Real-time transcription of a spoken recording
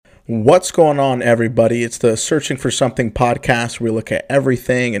What's going on, everybody? It's the Searching for Something podcast where we look at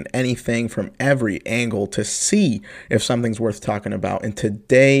everything and anything from every angle to see if something's worth talking about. And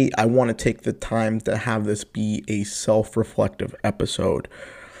today, I want to take the time to have this be a self-reflective episode.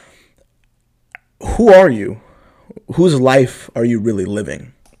 Who are you? Whose life are you really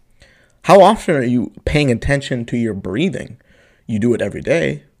living? How often are you paying attention to your breathing? You do it every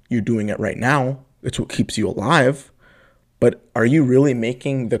day. You're doing it right now. It's what keeps you alive. But are you really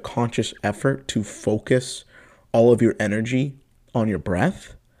making the conscious effort to focus all of your energy on your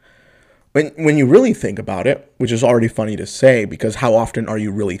breath? When you really think about it, which is already funny to say, because how often are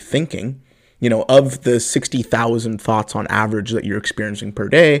you really thinking? Of the 60,000 thoughts on average that you're experiencing per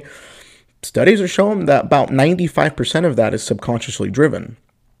day, studies are showing that about 95% of that is subconsciously driven.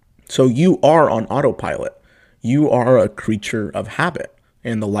 So you are on autopilot. You are a creature of habit.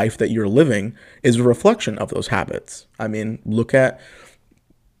 And the life that you're living is a reflection of those habits. I mean, look at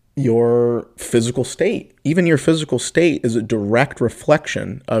your physical state. Even your physical state is a direct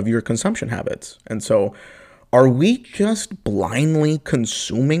reflection of your consumption habits. And so are we just blindly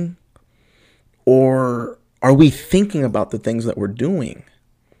consuming, or are we thinking about the things that we're doing?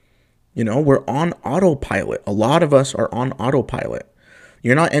 We're on autopilot. A lot of us are on autopilot.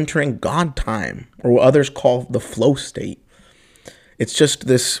 You're not entering God time, or what others call the flow state. It's just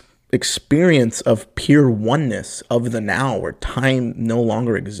this experience of pure oneness of the now, where time no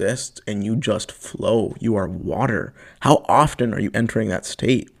longer exists and you just flow. You are water. How often are you entering that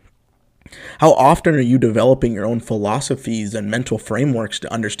state? How often are you developing your own philosophies and mental frameworks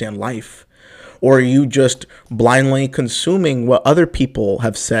to understand life? Or are you just blindly consuming what other people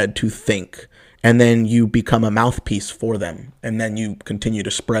have said to think, and then you become a mouthpiece for them, and then you continue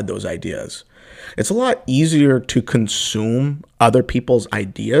to spread those ideas? It's a lot easier to consume other people's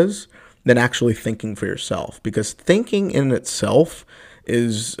ideas than actually thinking for yourself, because thinking in itself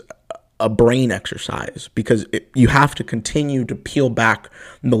is a brain exercise, because you have to continue to peel back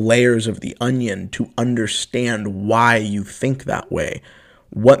the layers of the onion to understand why you think that way,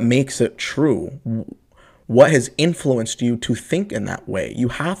 what makes it true, what has influenced you to think in that way. You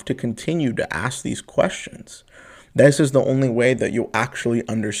have to continue to ask these questions. This is the only way that you'll actually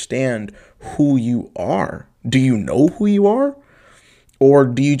understand who you are. Do you know who you are? Or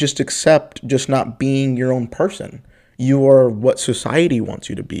do you just accept just not being your own person? You are what society wants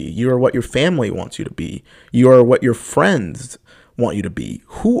you to be. You are what your family wants you to be. You are what your friends want you to be.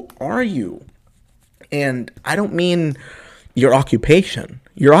 Who are you? And I don't mean your occupation.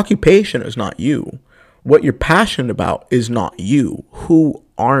 Your occupation is not you. What you're passionate about is not you. Who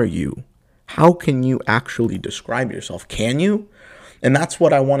are you? How can you actually describe yourself? Can you? And that's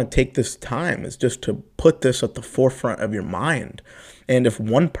what I want to take this time, is just to put this at the forefront of your mind. And if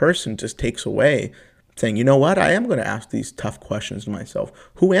one person just takes away saying, you know what, I am going to ask these tough questions to myself.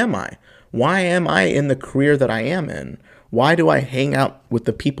 Who am I? Why am I in the career that I am in? Why do I hang out with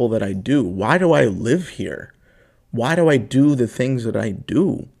the people that I do? Why do I live here? Why do I do the things that I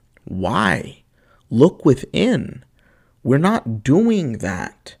do? Why? Look within. We're not doing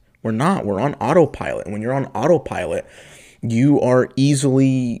that. We're not. We're on autopilot. And when you're on autopilot, you are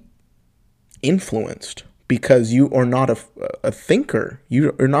easily influenced, because you are not a thinker.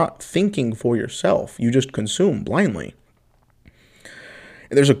 You are not thinking for yourself. You just consume blindly.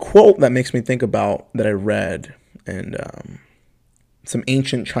 And there's a quote that makes me think about that I read, and some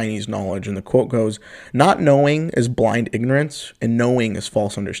ancient Chinese knowledge. And the quote goes, "Not knowing is blind ignorance, and knowing is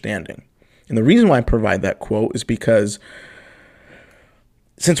false understanding." And the reason why I provide that quote is because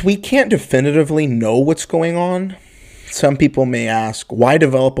since we can't definitively know what's going on, some people may ask, why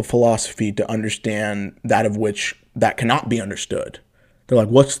develop a philosophy to understand that of which that cannot be understood? They're like,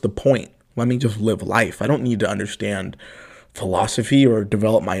 what's the point? Let me just live life. I don't need to understand philosophy or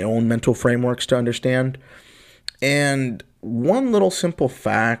develop my own mental frameworks to understand. And one little simple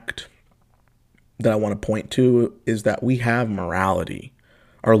fact that I want to point to is that we have morality.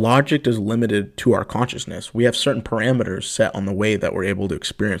 Our logic is limited to our consciousness. We have certain parameters set on the way that we're able to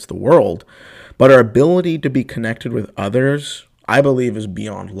experience the world, but our ability to be connected with others, I believe, is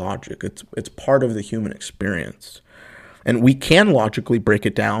beyond logic. It's part of the human experience. And we can logically break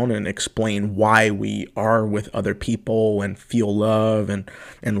it down and explain why we are with other people and feel love and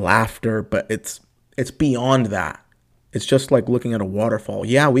laughter, but it's beyond that. It's just like looking at a waterfall.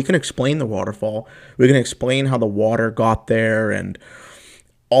 Yeah, we can explain the waterfall. We can explain how the water got there and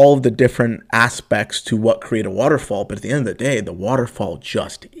all of the different aspects to what create a waterfall. But at the end of the day, the waterfall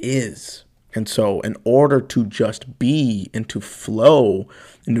just is. And so in order to just be and to flow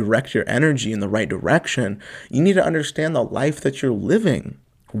and direct your energy in the right direction, you need to understand the life that you're living.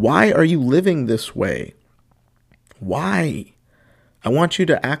 Why are you living this way? Why? I want you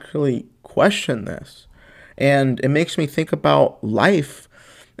to actually question this. And it makes me think about life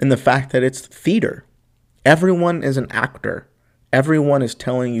and the fact that it's theater. Everyone is an actor. Everyone is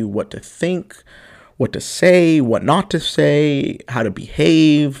telling you what to think, what to say, what not to say, how to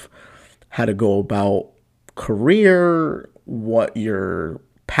behave, how to go about career, what your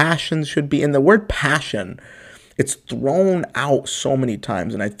passions should be. And the word passion, it's thrown out so many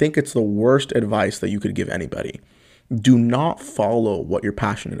times. And I think it's the worst advice that you could give anybody. Do not follow what you're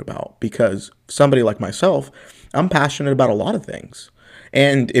passionate about, because somebody like myself, I'm passionate about a lot of things.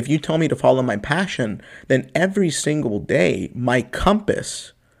 And if you tell me to follow my passion, then every single day my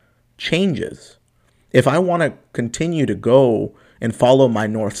compass changes. If I want to continue to go and follow my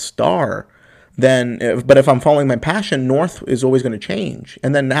North Star, but if I'm following my passion, North is always going to change.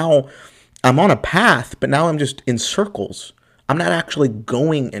 And then now I'm on a path, but now I'm just in circles. I'm not actually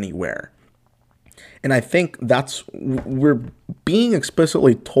going anywhere. And I think we're being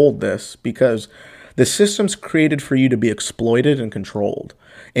explicitly told this because the system's created for you to be exploited and controlled.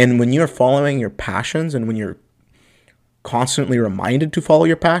 And when you're following your passions and when you're constantly reminded to follow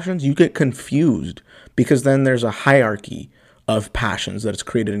your passions, you get confused because then there's a hierarchy of passions that is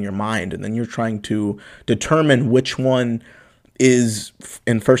created in your mind. And then you're trying to determine which one is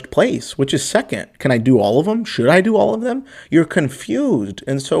in first place, which is second. Can I do all of them? Should I do all of them? You're confused.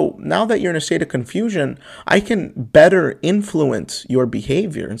 And so now that you're in a state of confusion, I can better influence your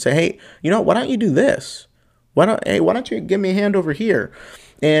behavior and say, hey, why don't you do this? Why don't you give me a hand over here?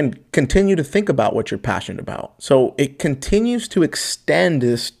 And continue to think about what you're passionate about. So it continues to extend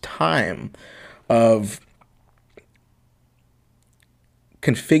this time of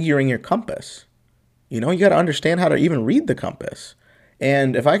configuring your compass. You got to understand how to even read the compass.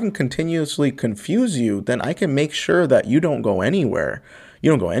 And if I can continuously confuse you, then I can make sure that you don't go anywhere. You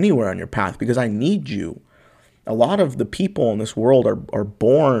don't go anywhere on your path because I need you. A lot of the people in this world are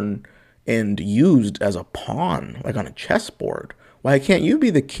born and used as a pawn, like on a chessboard. Why can't you be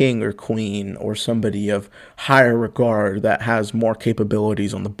the king or queen or somebody of higher regard that has more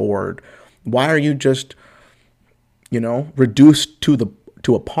capabilities on the board? Why are you just, reduced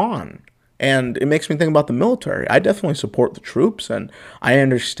to a pawn? And it makes me think about the military. I definitely support the troops, and I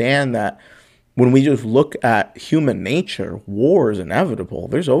understand that when we just look at human nature, war is inevitable.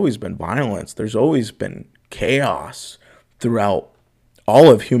 There's always been violence. There's always been chaos throughout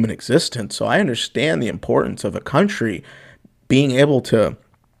all of human existence. So I understand the importance of a country being able to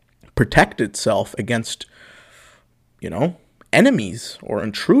protect itself against, enemies or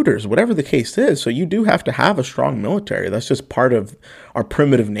intruders, whatever the case is. So you do have to have a strong military. That's just part of our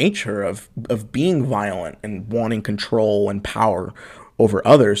primitive nature of being violent and wanting control and power over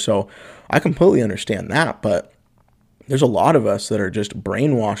others. So I completely understand that, but there's a lot of us that are just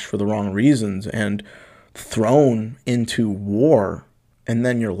brainwashed for the wrong reasons and thrown into war, and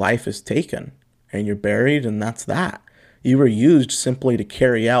then your life is taken and you're buried, and that's that. You were used simply to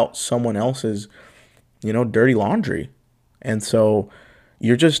carry out someone else's, dirty laundry. And so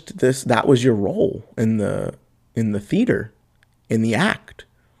you're just that was your role in the theater, in the act,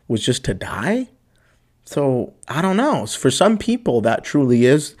 was just to die. So I don't know. For some people, that truly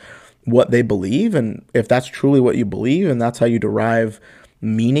is what they believe. And if that's truly what you believe and that's how you derive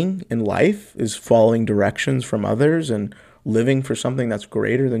meaning in life, is following directions from others and living for something that's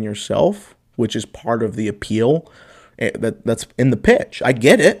greater than yourself, which is part of the appeal that's in the pitch. I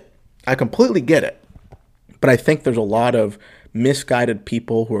get it. I completely get it. But I think there's a lot of misguided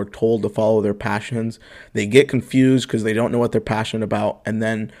people who are told to follow their passions. They get confused because they don't know what they're passionate about. And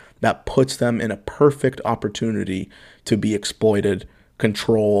then that puts them in a perfect opportunity to be exploited,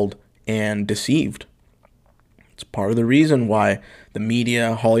 controlled, and deceived. It's part of the reason why the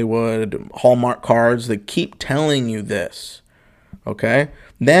media, Hollywood, Hallmark cards, they keep telling you this. Okay?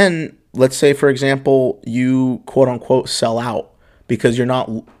 Then let's say, for example, you quote unquote sell out because you're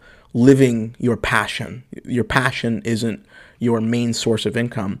not living your passion. Your passion isn't your main source of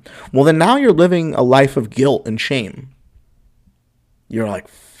income. Well, then now you're living a life of guilt and shame. You're like,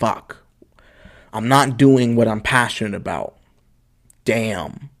 fuck, I'm not doing what I'm passionate about.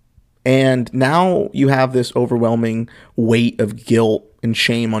 Damn. And now you have this overwhelming weight of guilt and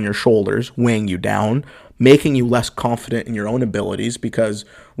shame on your shoulders, weighing you down, making you less confident in your own abilities, because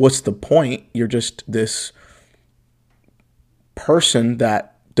what's the point? You're just this person that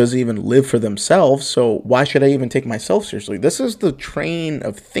doesn't even live for themselves, so why should I even take myself seriously? This is the train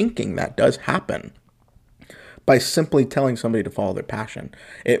of thinking that does happen by simply telling somebody to follow their passion.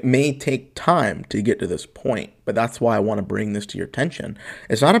 It may take time to get to this point, but that's why I want to bring this to your attention.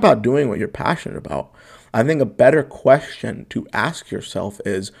 It's not about doing what you're passionate about. I think a better question to ask yourself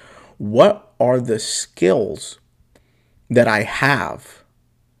is, what are the skills that I have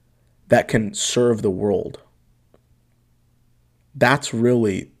that can serve the world? That's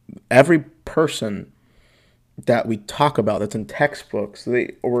really every person that we talk about that's in textbooks.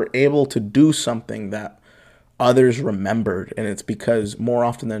 They were able to do something that others remembered, and it's because more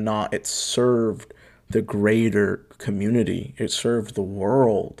often than not, it served the greater community. It served the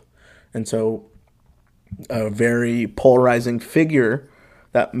world. And so a very polarizing figure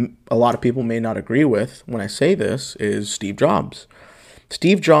that a lot of people may not agree with when I say this is Steve Jobs.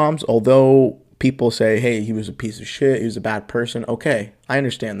 Steve Jobs, although people say, hey, he was a piece of shit, he was a bad person. Okay, I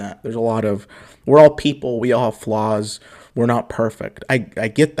understand that. We're all people, we all have flaws, we're not perfect. I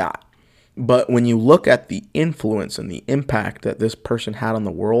get that. But when you look at the influence and the impact that this person had on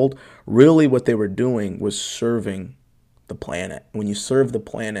the world, really what they were doing was serving the planet. When you serve the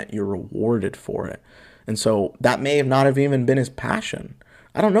planet, you're rewarded for it. And so that may have not have even been his passion.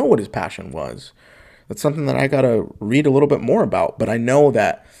 I don't know what his passion was. That's something that I got to read a little bit more about. But I know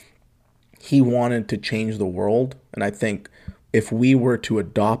that he wanted to change the world. And I think if we were to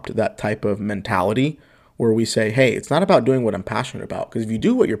adopt that type of mentality where we say, hey, it's not about doing what I'm passionate about. Because if you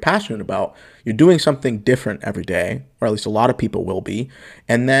do what you're passionate about, you're doing something different every day, or at least a lot of people will be.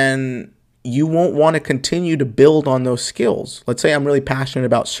 And then you won't want to continue to build on those skills. Let's say I'm really passionate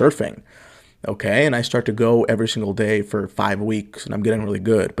about surfing. Okay, and I start to go every single day for 5 weeks and I'm getting really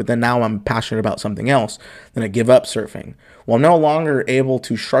good. But then now I'm passionate about something else. Then I give up surfing. Well, I'm no longer able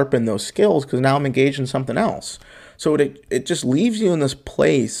to sharpen those skills because now I'm engaged in something else. So it just leaves you in this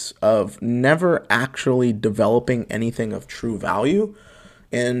place of never actually developing anything of true value.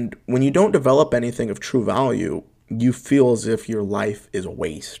 And when you don't develop anything of true value, you feel as if your life is a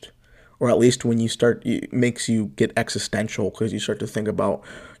waste. Or at least when you start, it makes you get existential because you start to think about,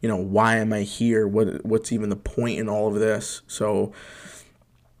 why am I here? What's even the point in all of this? So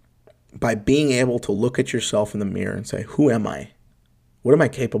by being able to look at yourself in the mirror and say, who am I? What am I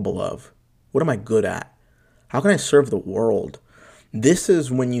capable of? What am I good at? How can I serve the world? This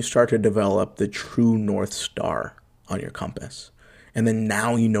is when you start to develop the true North Star on your compass. And then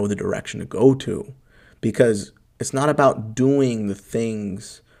now you know the direction to go to, because it's not about doing the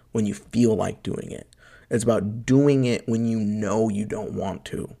things when you feel like doing it. It's about doing it when you know you don't want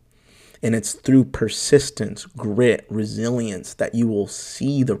to. And it's through persistence, grit, resilience that you will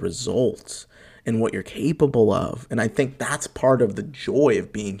see the results and what you're capable of. And I think that's part of the joy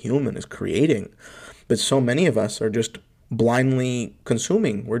of being human, is creating. But so many of us are just blindly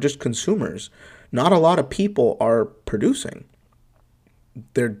consuming. We're just consumers. Not a lot of people are producing.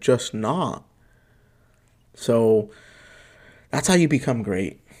 They're just not. So that's how you become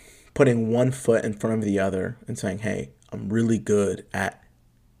great. Putting one foot in front of the other and saying, hey, I'm really good at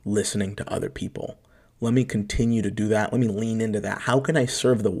listening to other people. Let me continue to do that. Let me lean into that. How can I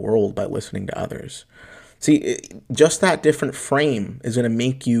serve the world by listening to others? See, just that different frame is going to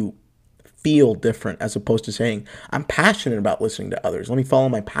make you feel different, as opposed to saying, I'm passionate about listening to others. Let me follow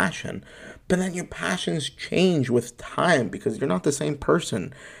my passion. But then your passions change with time, because you're not the same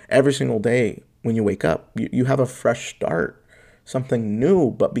person every single day when you wake up. You have a fresh start. Something new,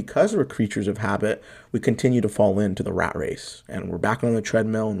 but because we're creatures of habit, we continue to fall into the rat race, and we're back on the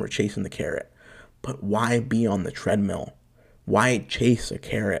treadmill and we're chasing the carrot. But why be on the treadmill? Why chase a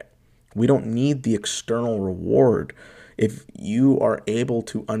carrot? We don't need the external reward. If you are able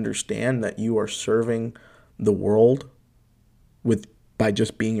to understand that you are serving the world by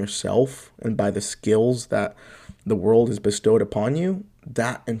just being yourself and by the skills that the world has bestowed upon you,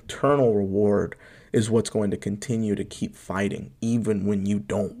 that internal reward is what's going to continue to keep fighting, even when you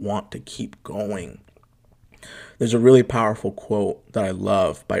don't want to keep going. There's a really powerful quote that I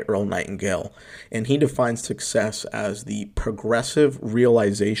love by Earl Nightingale, and he defines success as the progressive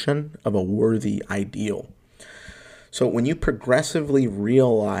realization of a worthy ideal. So when you progressively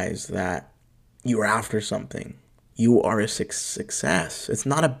realize that you are after something, you are a success. It's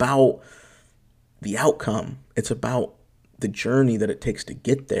not about the outcome. It's about the journey that it takes to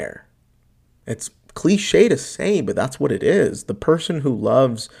get there. It's cliche to say, but that's what it is. The person who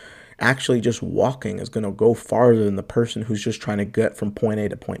loves actually just walking is going to go farther than the person who's just trying to get from point A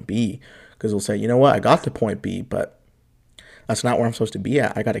to point B, because they'll say, you know what, I got to point B, but that's not where I'm supposed to be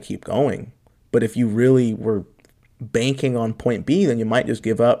at. I got to keep going. But if you really were banking on point B, then you might just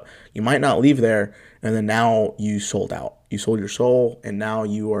give up. You might not leave there. And then now you sold out. You sold your soul. And now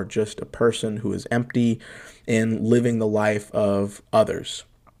you are just a person who is empty and living the life of others.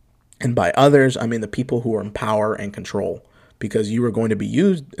 And by others, I mean the people who are in power and control, because you are going to be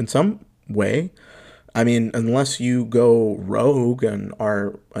used in some way. I mean, unless you go rogue and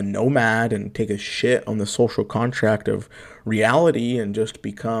are a nomad and take a shit on the social contract of reality and just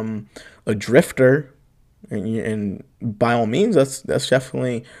become a drifter, And by all means, that's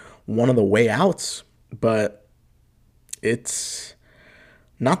definitely one of the way outs, but it's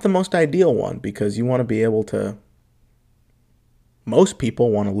not the most ideal one, because you want to be able to, most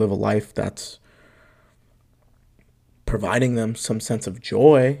people want to live a life that's providing them some sense of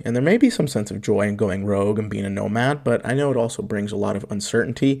joy. And there may be some sense of joy in going rogue and being a nomad, but I know it also brings a lot of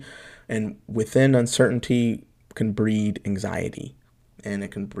uncertainty. And within uncertainty can breed anxiety, and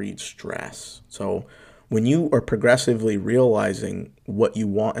it can breed stress. So when you are progressively realizing what you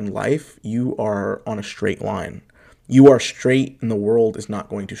want in life, you are on a straight line. You are straight, and the world is not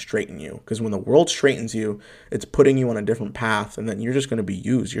going to straighten you. Because when the world straightens you, it's putting you on a different path, and then you're just going to be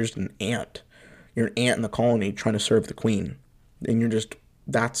used. You're just an ant. You're an ant in the colony trying to serve the queen. And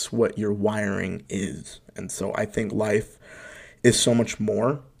that's what your wiring is. And so I think life is so much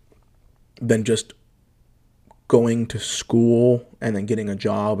more than just going to school and then getting a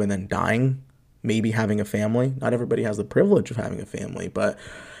job and then dying, maybe having a family. Not everybody has the privilege of having a family, but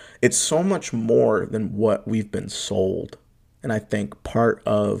it's so much more than what we've been sold. And I think part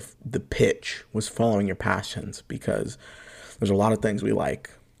of the pitch was following your passions, because there's a lot of things we like.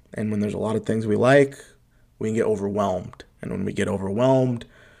 And when there's a lot of things we like, we can get overwhelmed. And when we get overwhelmed,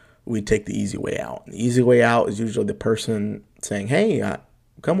 we take the easy way out. And the easy way out is usually the person saying, hey,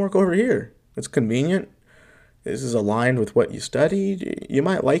 come work over here. It's convenient. This is aligned with what you studied. You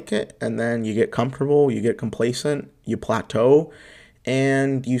might like it. And then you get comfortable, you get complacent, you plateau,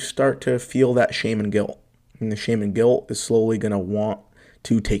 and you start to feel that shame and guilt. And the shame and guilt is slowly going to want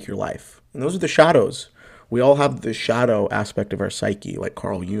to take your life. And those are the shadows. We all have the shadow aspect of our psyche, like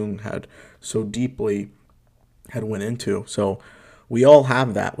Carl Jung had so deeply went into. So we all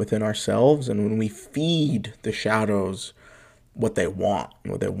have that within ourselves. And when we feed the shadows what they want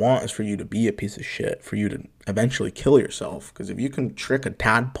is for you to be a piece of shit, for you to eventually kill yourself. Because if you can trick a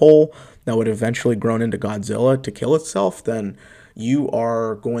tadpole that would eventually grow into Godzilla to kill itself, then you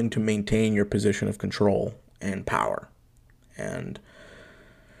are going to maintain your position of control and power. And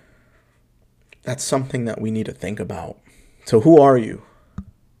that's something that we need to think about. So who are you?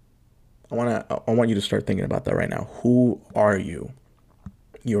 I want you to start thinking about that right now. Who are you?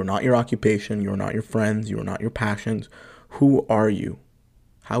 You are not your occupation. You are not your friends. You are not your passions. Who are you?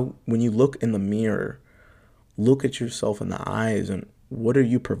 When you look in the mirror, look at yourself in the eyes, and what are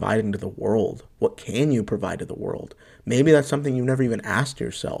you providing to the world? What can you provide to the world? Maybe that's something you've never even asked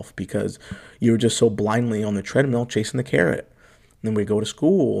yourself, because you're just so blindly on the treadmill chasing the carrot. And then we go to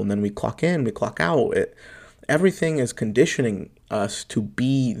school, and then we clock in, we clock out. Everything is conditioning us to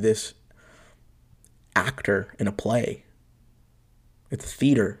be this actor in a play. It's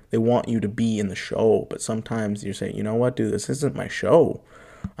theater. They want you to be in the show, but sometimes you're saying, you know what, dude, this isn't my show.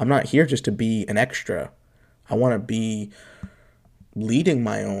 I'm not here just to be an extra. I want to be leading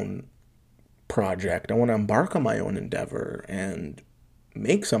my own project. I want to embark on my own endeavor and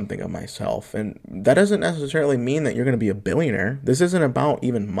make something of myself. And that doesn't necessarily mean that you're going to be a billionaire. This isn't about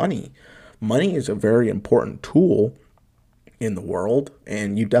even money. Money is a very important tool in the world,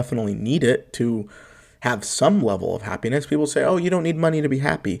 and you definitely need it to have some level of happiness. People say, oh, you don't need money to be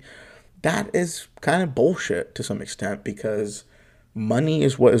happy. That is kind of bullshit to some extent, because money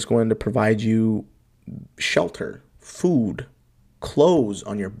is what is going to provide you shelter, food, clothes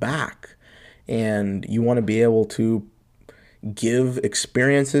on your back. And you want to be able to give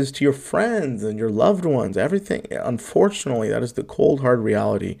experiences to your friends and your loved ones, everything. Unfortunately, that is the cold, hard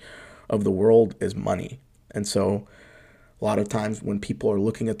reality of the world, is money. And so a lot of times when people are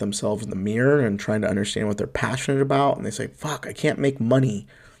looking at themselves in the mirror and trying to understand what they're passionate about, and they say, fuck, I can't make money,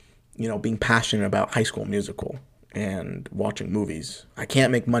 being passionate about High School Musical and watching movies. I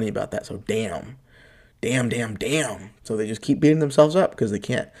can't make money about that. So damn. So they just keep beating themselves up because they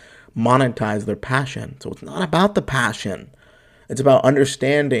can't monetize their passion. So it's not about the passion. It's about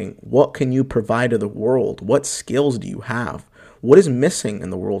understanding, what can you provide to the world? What skills do you have? What is missing in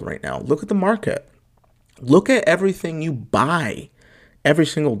the world right now? Look at the market. Look at everything you buy every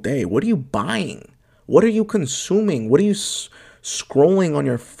single day. What are you buying? What are you consuming? What are you scrolling on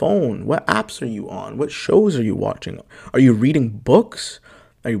your phone? What apps are you on? What shows are you watching? Are you reading books?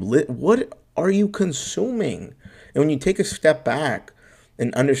 What are you consuming? And when you take a step back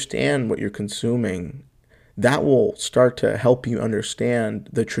and understand what you're consuming, that will start to help you understand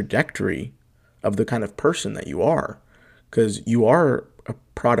the trajectory of the kind of person that you are. Because you are a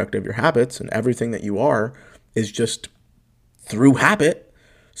product of your habits, and everything that you are is just through habit.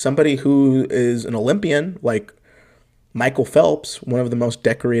 Somebody who is an Olympian, like Michael Phelps, one of the most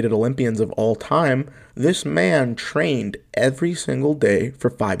decorated Olympians of all time, this man trained every single day for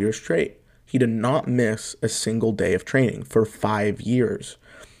 5 years straight. He did not miss a single day of training for 5 years.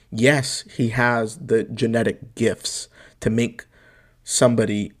 Yes, he has the genetic gifts to make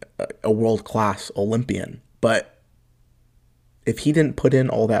somebody a world-class Olympian, but if he didn't put in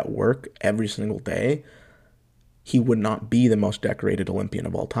all that work every single day, he would not be the most decorated Olympian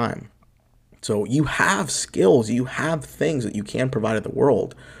of all time. So you have skills, you have things that you can provide to the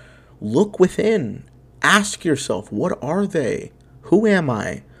world. Look within. Ask yourself, what are they? Who am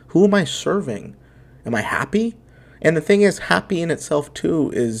I? Who am I serving? Am I happy? And the thing is, happy in itself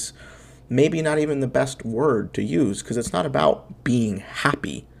too is maybe not even the best word to use, because it's not about being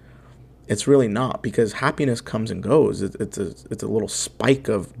happy. It's really not, because happiness comes and goes. It's a little spike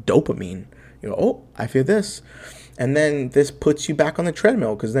of dopamine. You go, oh, I feel this. And then this puts you back on the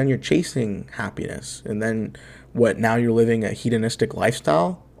treadmill, because then you're chasing happiness. And then what? Now you're living a hedonistic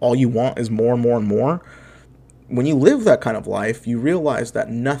lifestyle. All you want is more and more and more. When you live that kind of life, you realize that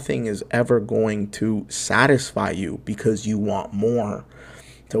nothing is ever going to satisfy you because you want more.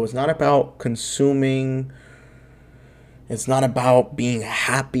 So it's not about consuming. It's not about being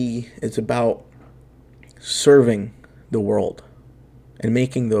happy. It's about serving the world and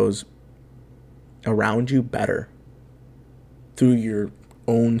making those around you better through your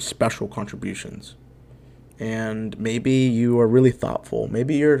own special contributions. And maybe you are really thoughtful.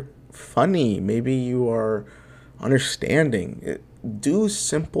 Maybe you're funny. Maybe you are understanding. Do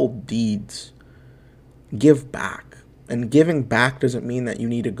simple deeds. Give back. And giving back doesn't mean that you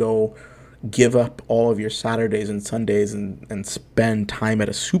need to go give up all of your Saturdays and Sundays and spend time at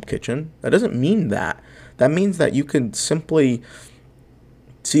a soup kitchen. That doesn't mean that. That means that you can simply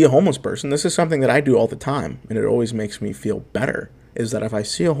see a homeless person. This is something that I do all the time, and it always makes me feel better, is that if I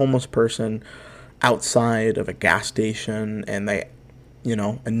see a homeless person outside of a gas station and they,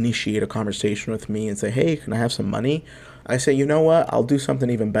 initiate a conversation with me and say, hey, can I have some money? I say, you know what? I'll do something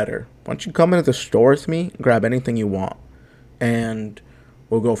even better. Why don't you come into the store with me, grab anything you want, and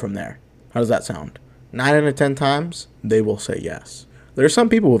we'll go from there. How does that sound? 9 out of 10 times, they will say yes. There are some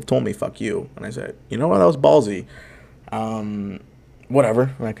people who have told me, fuck you. And I say, you know what? That was ballsy.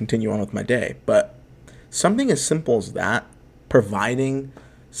 Whatever. And I continue on with my day. But something as simple as that, providing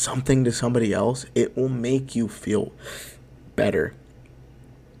something to somebody else, it will make you feel better.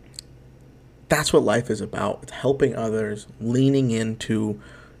 That's what life is about. It's helping others, leaning into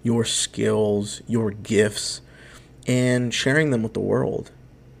your skills, your gifts, and sharing them with the world.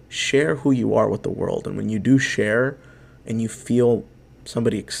 Share who you are with the world. And when you do share and you feel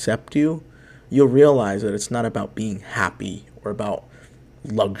somebody accept you, you'll realize that it's not about being happy or about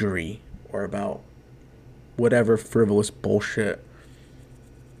luxury or about whatever frivolous bullshit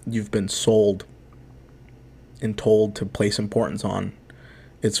you've been sold and told to place importance on.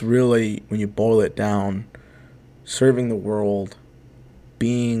 It's really, when you boil it down, serving the world,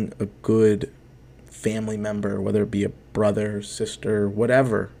 being a good family member, whether it be a brother, sister,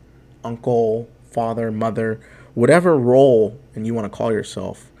 whatever, uncle, father, mother, whatever role and you want to call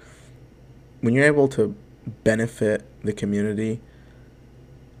yourself, when you're able to benefit the community,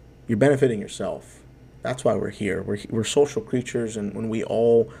 you're benefiting yourself. That's why we're here. We're social creatures, and when we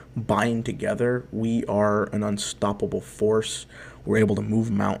all bind together, we are an unstoppable force. We're able to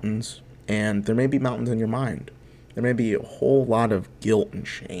move mountains, and there may be mountains in your mind. There may be a whole lot of guilt and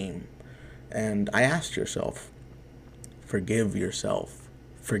shame. And I asked yourself, forgive yourself.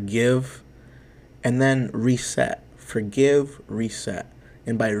 Forgive, and then reset. Forgive, reset.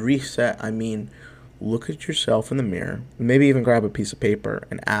 And by reset, I mean look at yourself in the mirror, maybe even grab a piece of paper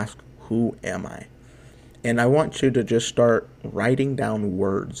and ask, who am I? And I want you to just start writing down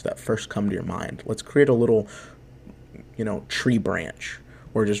words that first come to your mind. Let's create a little, tree branch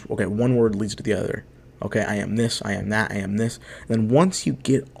where just, okay, one word leads to the other. Okay, I am this, I am that, I am this. And then once you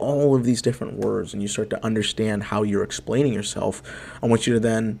get all of these different words and you start to understand how you're explaining yourself, I want you to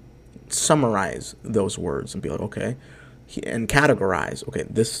then summarize those words and be like, okay, and categorize. Okay,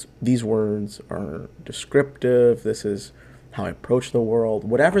 these words are descriptive. This is how I approach the world.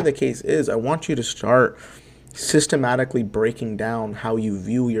 Whatever the case is, I want you to start systematically breaking down how you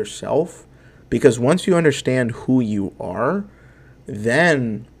view yourself, because once you understand who you are,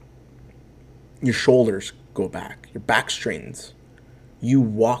 then your shoulders go back, your back straightens, you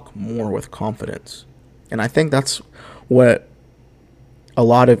walk more with confidence. And I think that's what a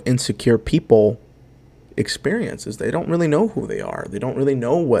lot of insecure people experience, is they don't really know who they are. They don't really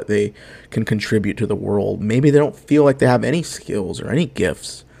know what they can contribute to the world. Maybe they don't feel like they have any skills or any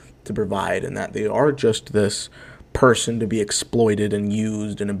gifts to provide, and that they are just this person to be exploited and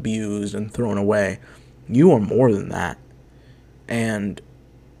used and abused and thrown away. You are more than that. And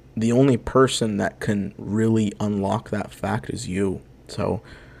the only person that can really unlock that fact is you. So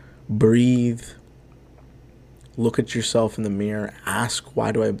breathe, Look at yourself in the mirror. Ask,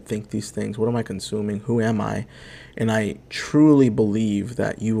 why do I think these things? What am I consuming? Who am I? And I truly believe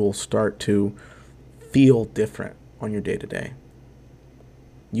that you will start to feel different on your day to day.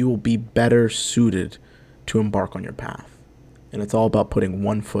 You will be better suited to embark on your path. And it's all about putting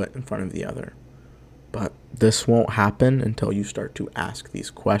one foot in front of the other. But this won't happen until you start to ask these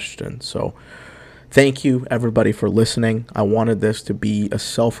questions. So thank you, everybody, for listening. I wanted this to be a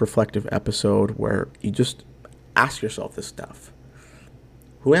self-reflective episode where you just ask yourself this stuff.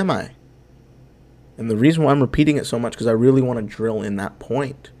 Who am I? And the reason why I'm repeating it so much because I really want to drill in that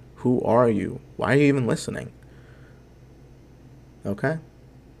point. Who are you? Why are you even listening? Okay?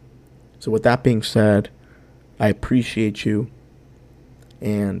 So with that being said, I appreciate you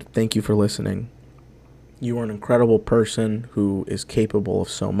and thank you for listening. You are an incredible person who is capable of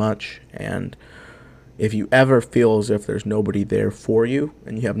so much, and if you ever feel as if there's nobody there for you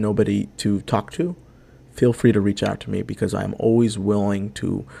and you have nobody to talk to, feel free to reach out to me because I'm always willing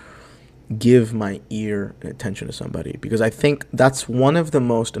to give my ear and attention to somebody, because I think that's one of the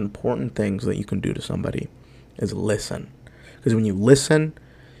most important things that you can do to somebody is listen. Because when you listen,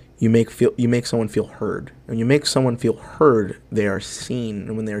 you make someone feel heard. When you make someone feel heard, they are seen.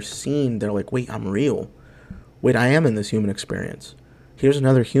 And when they're seen, they're like, wait, I'm real. Wait, I am in this human experience. Here's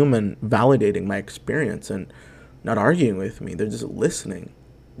another human validating my experience and not arguing with me. They're just listening.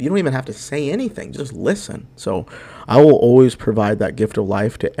 You don't even have to say anything. Just listen. So I will always provide that gift of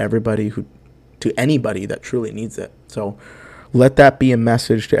life to anybody that truly needs it. So let that be a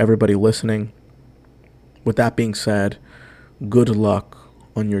message to everybody listening. With that being said, good luck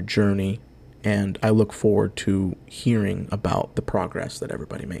on your journey, and I look forward to hearing about the progress that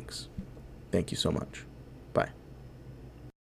everybody makes. Thank you so much.